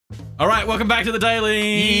All right, welcome back to the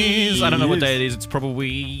dailies. I don't know what day it is. It's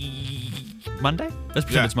probably Monday? Let's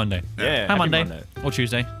pretend it's Monday. Yeah. Hi, Monday. Or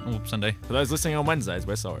Tuesday. Or Sunday. For those listening on Wednesdays,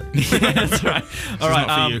 we're sorry. Yeah, that's right. All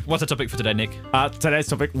right, what's the topic for today, Nick? Today's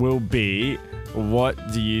topic will be,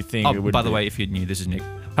 what do you think it would be? By the way, if you're new, this is Nick.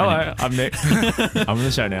 Hello, I'm Nick. I'm on the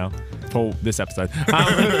show now for this episode.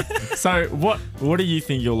 So what do you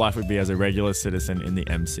think your life would be as a regular citizen in the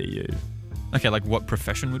MCU? Okay, like what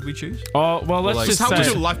profession would we choose? Oh, well, let's just how say... would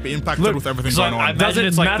your life be impacted with everything going on? Does it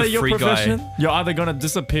it's like matter the your free profession? guy. You're either going to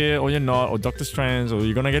disappear or you're not, or Doctor Strange, or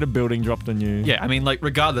you're going to get a building dropped on you. Yeah, I mean, like,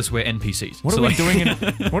 regardless, we're NPCs. What are we doing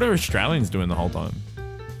what are Australians doing the whole time?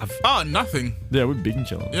 Oh, nothing. Yeah, we're big and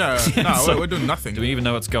chilling. Yeah, no, so we're doing nothing. Do we even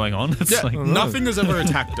know what's going on? It's Yeah, like, nothing has ever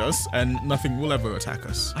attacked us, and nothing will ever attack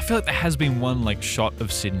us. I feel like there has been one, like, shot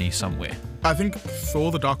of Sydney somewhere. I think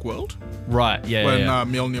Thor: The Dark World, Right, yeah, when yeah.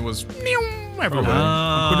 Mjolnir was everywhere.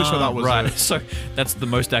 I'm pretty sure that was right. it. So that's the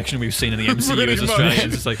most action we've seen in the MCU Pretty as much.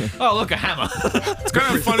 Australians. It's like, oh, look, a hammer. It's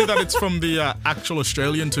kind of funny that it's from the actual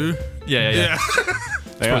Australian too. Yeah.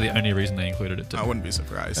 That's probably the only reason they included it. I wouldn't be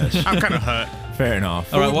surprised. I'm kind of hurt. Fair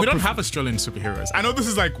enough. All right, we don't have Australian superheroes. I know this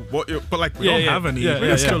is like what, but like we don't have any.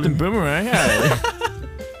 Yeah. Captain Boomerang, hey.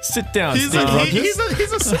 Sit down, He's Steve a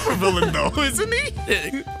Rogers. super villain though, isn't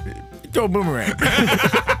he? Go Boomerang.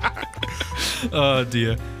 Oh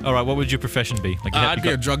dear. All right, what would your profession be? Like, I'd be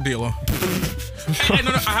a drug dealer.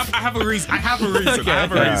 No, I have a reason. I have a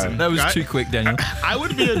reason. That was right? too quick, Daniel. I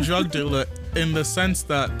would be a drug dealer in the sense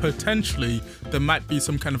that potentially there might be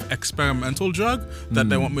some kind of experimental drug that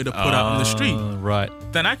they want me to put out on the street. Right.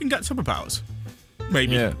 Then I can get superpowers.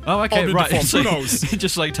 Maybe. Yeah. Oh, okay, Or right. the So who knows?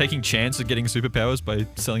 just like taking chance of getting superpowers by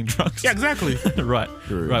selling drugs. Yeah, exactly. Right.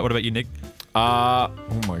 True. Right. What about you, Nick? Oh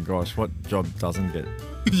my gosh, what job doesn't get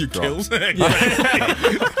You kill.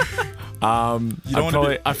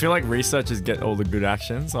 I feel like researchers get all the good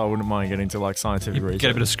action, so I wouldn't mind getting to like scientific research.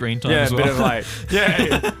 Get a bit of screen time Yeah, as a well. bit of like,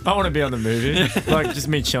 I want to be on the movie. Like just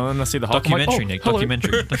me chilling, I see the Hulk, I'm like, Documentary, Nick. hello.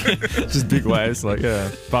 Documentary. Just big waves, like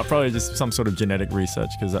but probably just some sort of genetic research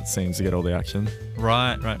because that seems to get all the action.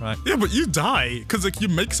 Right. Yeah, but you die because like you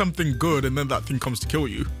make something good and then that thing comes to kill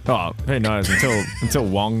you. Oh, who knows until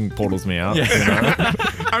Wong portals me out. Yeah. You know?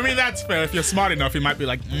 I mean, that's fair. If you're smart enough, he might be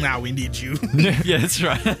like, "Nah, we need you." Yeah, that's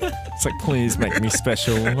right. It's like, please make me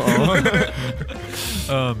special.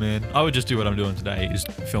 Oh man, I would just do what I'm doing today, is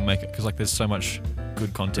filmmaker, because like there's so much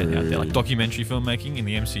good content out there, like documentary filmmaking in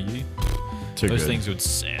the MCU. Those things would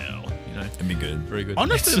sell, you know. It'd be good. Very good.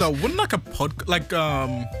 Honestly, though, wouldn't like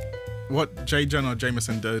a what J. Jonah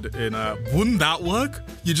Jameson did in wouldn't that work?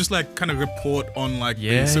 You just like kind of report on like the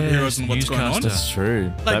superheroes and what's going on. newscaster. That's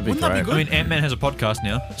true. Like, That'd be wouldn't that be great. good? I mean, Ant-Man has a podcast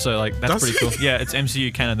now, so like that's Does pretty he? cool. Yeah, it's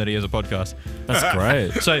MCU canon that he has a podcast. That's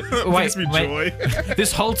great. So Brings wait, me joy.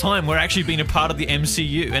 this whole time we're actually being a part of the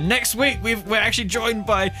MCU, and next week we're actually joined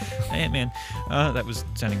by Ant-Man. That was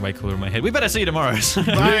sounding way cooler in my head. We better see you tomorrow.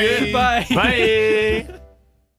 Bye. Bye. Bye.